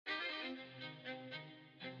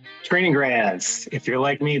Training grants. If you're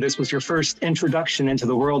like me, this was your first introduction into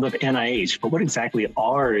the world of NIH. But what exactly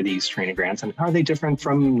are these training grants and how are they different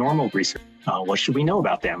from normal research? What should we know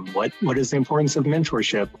about them? What is the importance of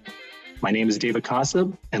mentorship? My name is David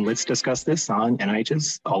Kossab, and let's discuss this on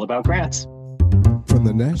NIH's All About Grants. From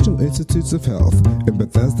the National Institutes of Health in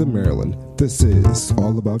Bethesda, Maryland, this is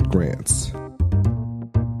All About Grants.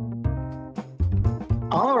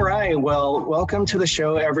 All right. Well, welcome to the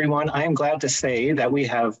show, everyone. I am glad to say that we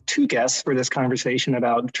have two guests for this conversation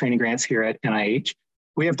about training grants here at NIH.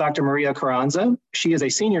 We have Dr. Maria Carranza. She is a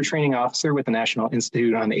senior training officer with the National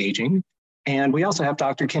Institute on Aging. And we also have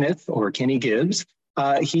Dr. Kenny Gibbs.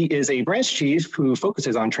 He is a branch chief who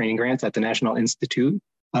focuses on training grants at the National Institute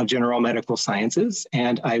of General Medical Sciences.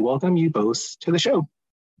 And I welcome you both to the show.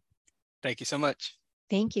 Thank you so much.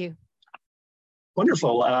 Thank you.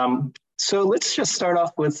 Wonderful. So let's just start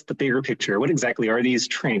off with the bigger picture. What exactly are these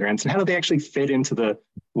training grants and how do they actually fit into the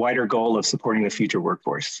wider goal of supporting the future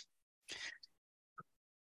workforce?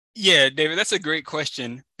 Yeah, David, that's a great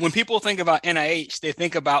question. When people think about NIH, they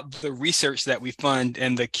think about the research that we fund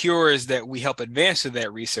and the cures that we help advance through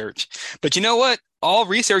that research. But you know what? All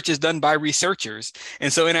research is done by researchers.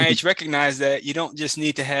 And so NIH recognized that you don't just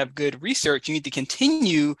need to have good research, you need to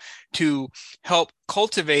continue to help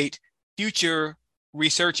cultivate future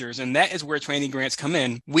researchers. And that is where training grants come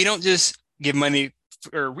in. We don't just give money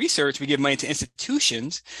for research, we give money to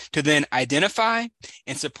institutions to then identify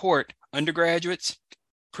and support undergraduates,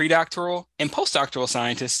 predoctoral and postdoctoral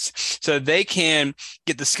scientists so they can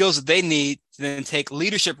get the skills that they need to then take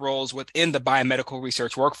leadership roles within the biomedical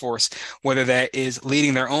research workforce, whether that is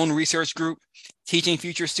leading their own research group, teaching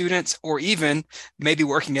future students, or even maybe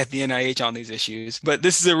working at the NIH on these issues. But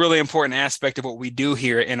this is a really important aspect of what we do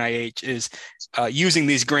here at NIH is using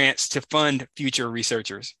these grants to fund future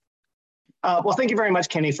researchers. Well, thank you very much,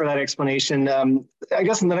 Kenny, for that explanation. I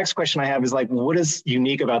guess the next question I have is what is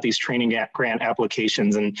unique about these training grant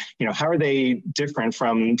applications, and how are they different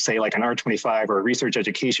from, say, like an R25 or a research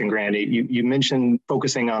education grant? You mentioned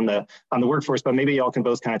focusing on the workforce, but maybe y'all can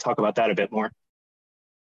both kind of talk about that a bit more.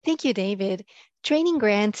 Thank you, David. Training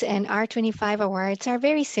grants and R25 awards are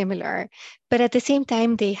very similar, but at the same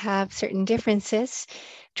time, they have certain differences.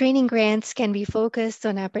 Training grants can be focused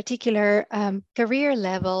on a particular career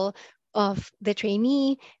level of the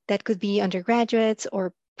trainee. That could be undergraduates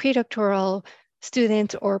or predoctoral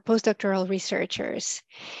students or postdoctoral researchers.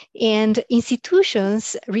 And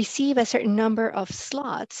institutions receive a certain number of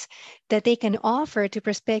slots that they can offer to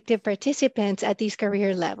prospective participants at these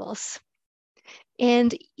career levels.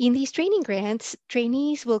 And in these training grants,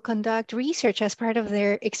 trainees will conduct research as part of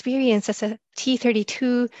their experience as a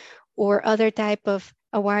T32 or other type of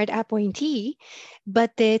award appointee,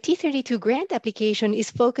 but the T32 grant application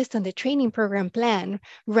is focused on the training program plan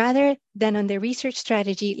rather than on the research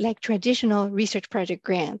strategy like traditional research project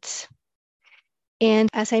grants. And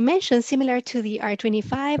as I mentioned, similar to the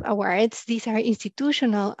R25 awards, these are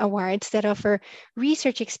institutional awards that offer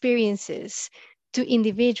research experiences to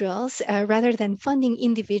individuals rather than funding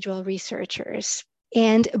individual researchers.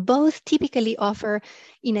 And both typically offer,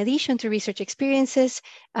 in addition to research experiences,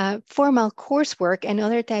 formal coursework and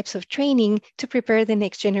other types of training to prepare the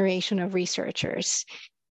next generation of researchers.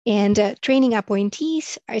 And training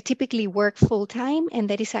appointees are typically work full-time, and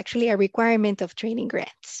that is actually a requirement of training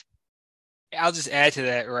grants. I'll just add to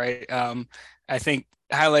that, right? I think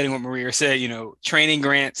highlighting what Maria said, training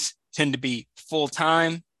grants tend to be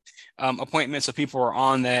full-time appointments, so people are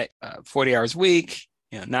on that 40 hours a week,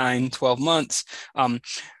 9, 12 months.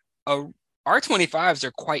 R25s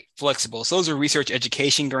are quite flexible. So those are research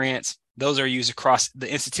education grants. Those are used across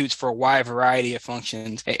the institutes for a wide variety of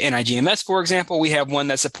functions. At NIGMS, for example, we have one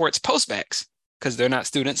that supports postbacks because they're not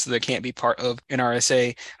students, so they can't be part of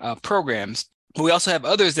NRSA programs. But we also have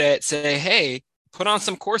others that say, hey, put on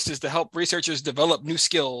some courses to help researchers develop new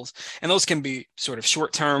skills. And those can be sort of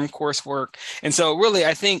short-term coursework. And so really,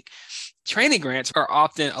 I think training grants are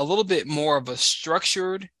often a little bit more of a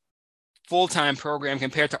structured full-time program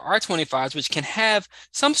compared to R25s, which can have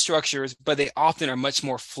some structures, but they often are much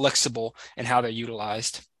more flexible in how they're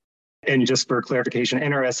utilized. And just for clarification,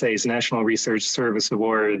 NRSA's National Research Service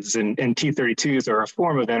Awards and T32s are a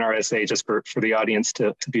form of NRSA, just for the audience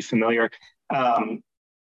to be familiar.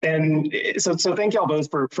 And so thank y'all both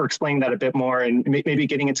for explaining that a bit more and maybe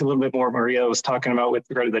getting into a little bit more Maria was talking about with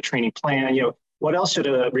regard to the training plan. What else should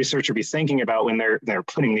a researcher be thinking about when they're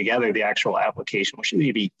putting together the actual application? What should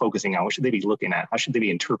they be focusing on? What should they be looking at? How should they be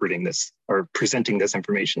interpreting this or presenting this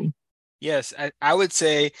information? Yes, I would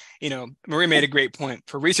say, Maria made a great point.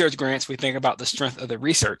 For research grants, we think about the strength of the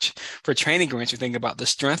research. For training grants, we think about the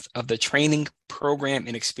strength of the training program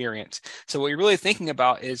and experience. So what you're really thinking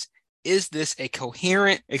about is is this a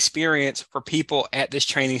coherent experience for people at this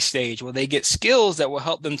training stage? Will they get skills that will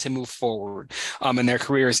help them to move forward in their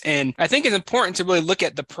careers? And I think it's important to really look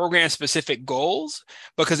at the program-specific goals,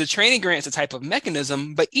 because the training grant is a type of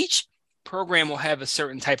mechanism, but each program will have a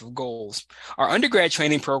certain type of goals. Our undergrad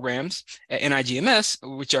training programs at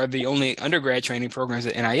NIGMS, which are the only undergrad training programs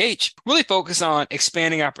at NIH, really focus on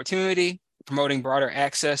expanding opportunity, promoting broader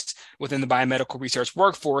access within the biomedical research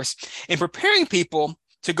workforce, and preparing people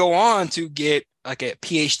to go on to get like a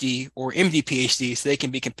PhD or MD PhD so they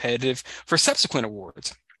can be competitive for subsequent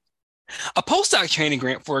awards. A postdoc training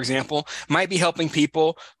grant, for example, might be helping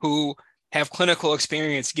people who have clinical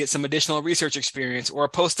experience get some additional research experience, or a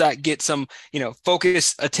postdoc get some,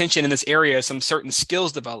 focus attention in this area, some certain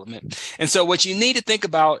skills development. And so what you need to think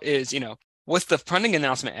about is, what's the funding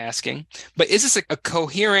announcement asking? But is this a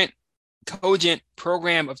coherent, cogent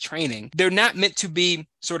program of training? They're not meant to be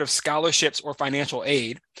sort of scholarships or financial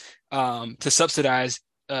aid to subsidize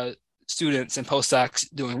students and postdocs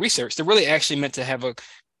doing research. They're really actually meant to have a,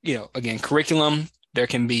 again, curriculum. There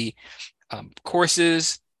can be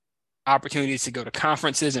courses, opportunities to go to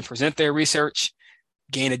conferences and present their research,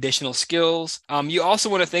 gain additional skills. You also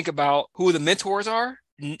want to think about who the mentors are,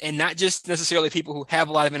 and not just necessarily people who have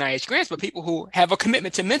a lot of NIH grants, but people who have a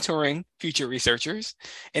commitment to mentoring future researchers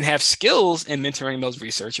and have skills in mentoring those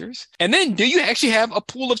researchers. And then do you actually have a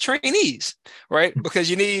pool of trainees, right? Because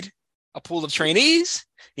you need a pool of trainees,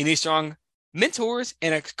 you need strong mentors,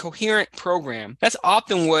 and a coherent program. That's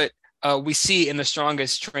often what we see in the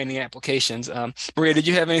strongest training applications. Maria, did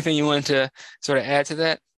you have anything you wanted to sort of add to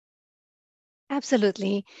that?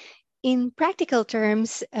 Absolutely. In practical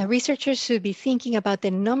terms, researchers should be thinking about the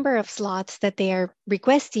number of slots that they are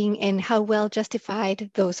requesting and how well justified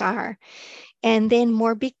those are. And then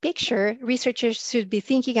more big picture, researchers should be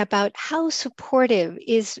thinking about how supportive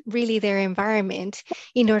is really their environment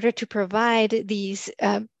in order to provide these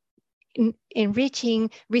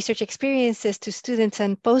enriching research experiences to students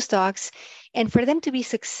and postdocs, and for them to be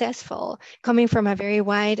successful, coming from a very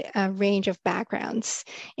wide range of backgrounds.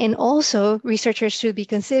 And also, researchers should be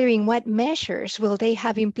considering what measures will they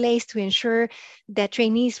have in place to ensure that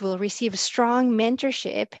trainees will receive strong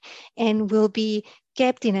mentorship and will be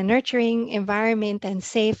kept in a nurturing environment and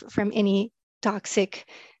safe from any toxic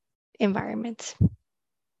environments.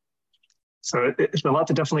 So it's a lot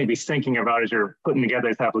to definitely be thinking about as you're putting together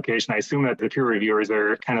this application. I assume that the peer reviewers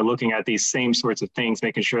are kind of looking at these same sorts of things,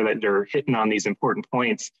 making sure that they're hitting on these important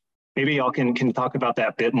points. Maybe y'all can talk about that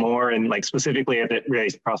a bit more, and like specifically if it really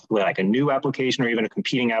is possibly like a new application or even a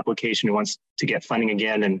competing application who wants to get funding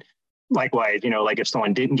again. And likewise, like if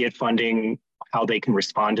someone didn't get funding, how they can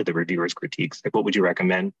respond to the reviewers' critiques. Like what would you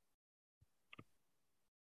recommend?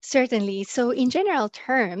 Certainly. So in general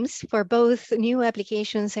terms, for both new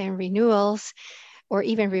applications and renewals, or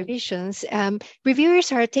even revisions,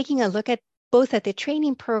 reviewers are taking a look at both at the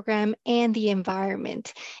training program and the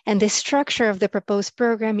environment and the structure of the proposed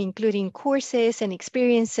program, including courses and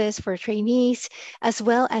experiences for trainees, as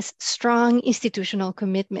well as strong institutional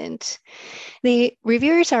commitment. The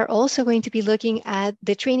reviewers are also going to be looking at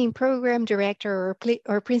the training program director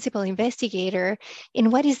or principal investigator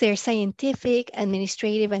and what is their scientific,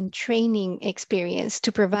 administrative, and training experience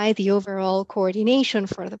to provide the overall coordination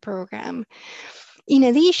for the program. In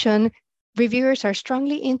addition, reviewers are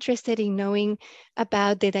strongly interested in knowing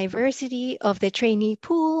about the diversity of the trainee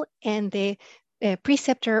pool and the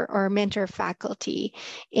preceptor or mentor faculty,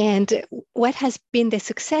 and what has been the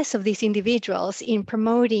success of these individuals in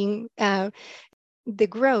promoting the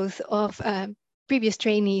growth of previous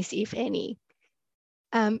trainees, if any.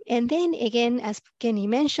 And then again, as Kenny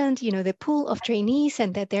mentioned, the pool of trainees,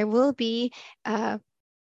 and that there will be a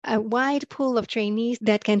wide pool of trainees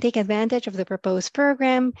that can take advantage of the proposed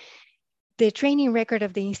program, the training record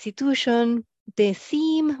of the institution, the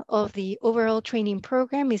theme of the overall training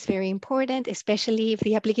program is very important, especially if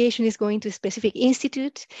the application is going to a specific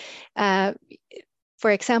institute. For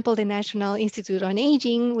example, the National Institute on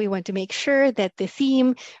Aging, we want to make sure that the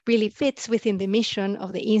theme really fits within the mission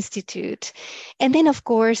of the Institute. And then, of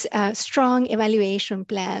course, strong evaluation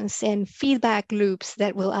plans and feedback loops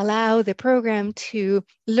that will allow the program to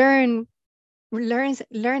learn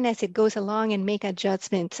as it goes along and make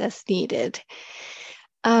adjustments as needed.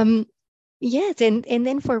 Yes, and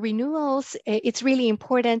then for renewals, it's really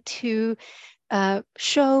important to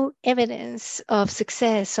show evidence of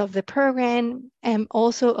success of the program and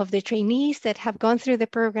also of the trainees that have gone through the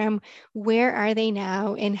program. Where are they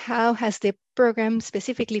now, and how has the program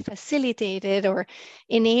specifically facilitated or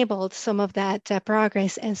enabled some of that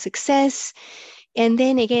progress and success? And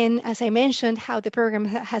then again, as I mentioned, how the program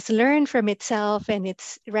has learned from itself and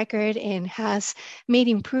its record and has made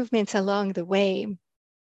improvements along the way.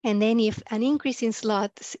 And then if an increase in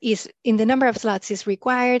slots is in the number of slots is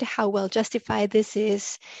required, how well justified this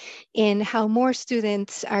is, and how more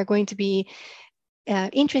students are going to be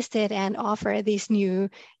interested and offer these new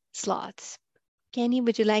slots. Kenny,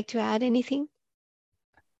 would you like to add anything?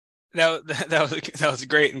 That was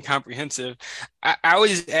great and comprehensive. I would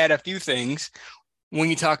just add a few things. When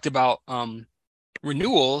you talked about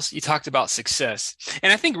renewals, you talked about success.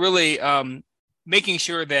 And I think really making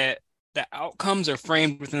sure that the outcomes are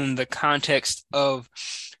framed within the context of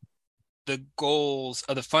the goals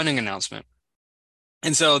of the funding announcement.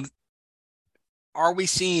 And so are we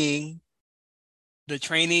seeing the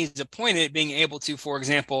trainees appointed being able to, for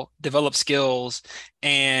example, develop skills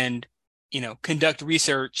and, conduct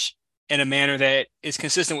research in a manner that is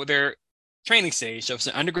consistent with their training stage? So if it's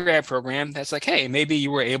an undergrad program, that's like, hey, maybe you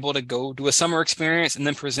were able to go do a summer experience and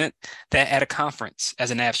then present that at a conference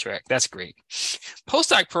as an abstract. That's great.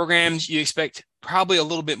 Postdoc programs, you expect probably a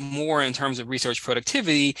little bit more in terms of research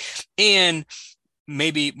productivity and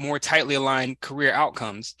maybe more tightly aligned career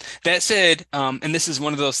outcomes. That said, and this is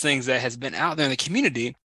one of those things that has been out there in the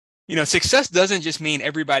community, success doesn't just mean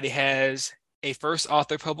everybody has a first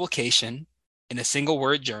author publication in a single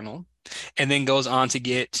word journal and then goes on to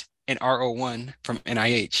get an R01 from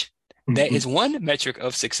NIH. That is one metric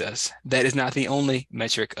of success. That is not the only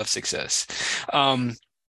metric of success. And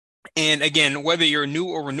again, whether you're new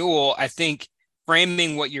or renewal, I think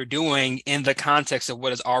framing what you're doing in the context of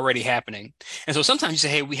what is already happening. And so sometimes you say,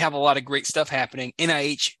 hey, we have a lot of great stuff happening.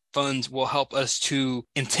 NIH funds will help us to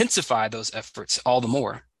intensify those efforts all the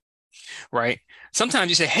more, right? Sometimes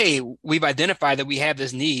you say, hey, we've identified that we have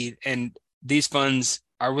this need and these funds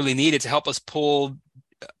are really needed to help us pull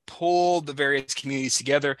the various communities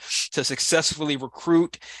together to successfully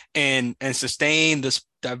recruit and sustain this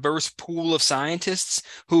diverse pool of scientists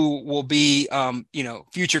who will be,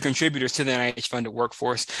 future contributors to the NIH funded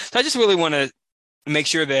workforce. So I just really want to make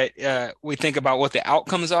sure that we think about what the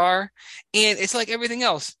outcomes are. And it's like everything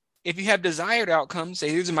else. If you have desired outcomes,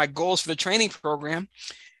 say, these are my goals for the training program,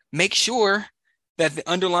 make sure that the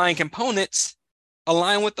underlying components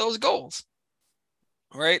align with those goals.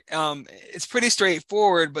 Right. It's pretty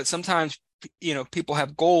straightforward, but sometimes, people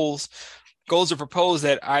have goals are proposed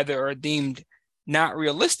that either are deemed not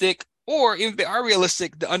realistic, or if they are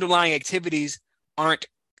realistic, the underlying activities aren't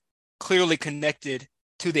clearly connected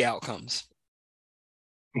to the outcomes.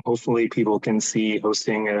 Hopefully people can see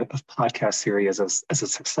hosting a podcast series as a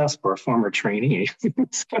success for a former trainee.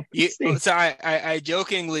 So I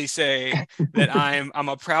jokingly say that I'm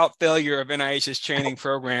a proud failure of NIH's training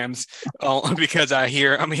programs because I'm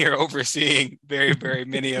here overseeing very, very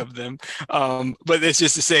many of them. But it's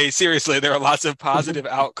just to say, seriously, there are lots of positive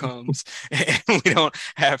outcomes, and we don't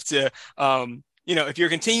have to, if you're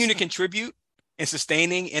continuing to contribute and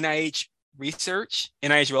sustaining NIH research,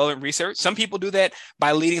 NIH relevant research. Some people do that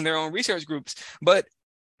by leading their own research groups, but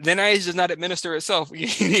the NIH does not administer itself. You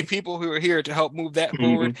need people who are here to help move that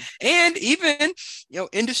forward. And even,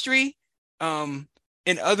 industry and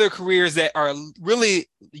other careers that are really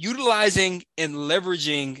utilizing and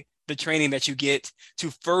leveraging the training that you get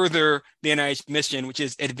to further the NIH mission, which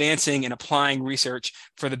is advancing and applying research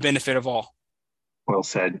for the benefit of all. Well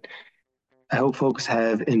said. I hope folks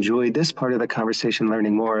have enjoyed this part of the conversation,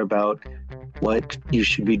 learning more about what you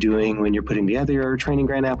should be doing when you're putting together your training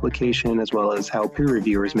grant application, as well as how peer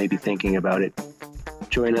reviewers may be thinking about it.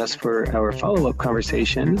 Join us for our follow-up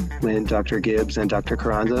conversation when Dr. Gibbs and Dr.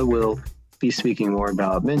 Carranza will be speaking more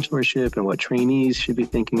about mentorship and what trainees should be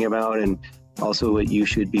thinking about, and also what you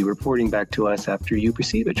should be reporting back to us after you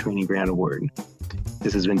receive a training grant award.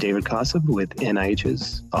 This has been David Kossab with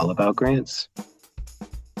NIH's All About Grants.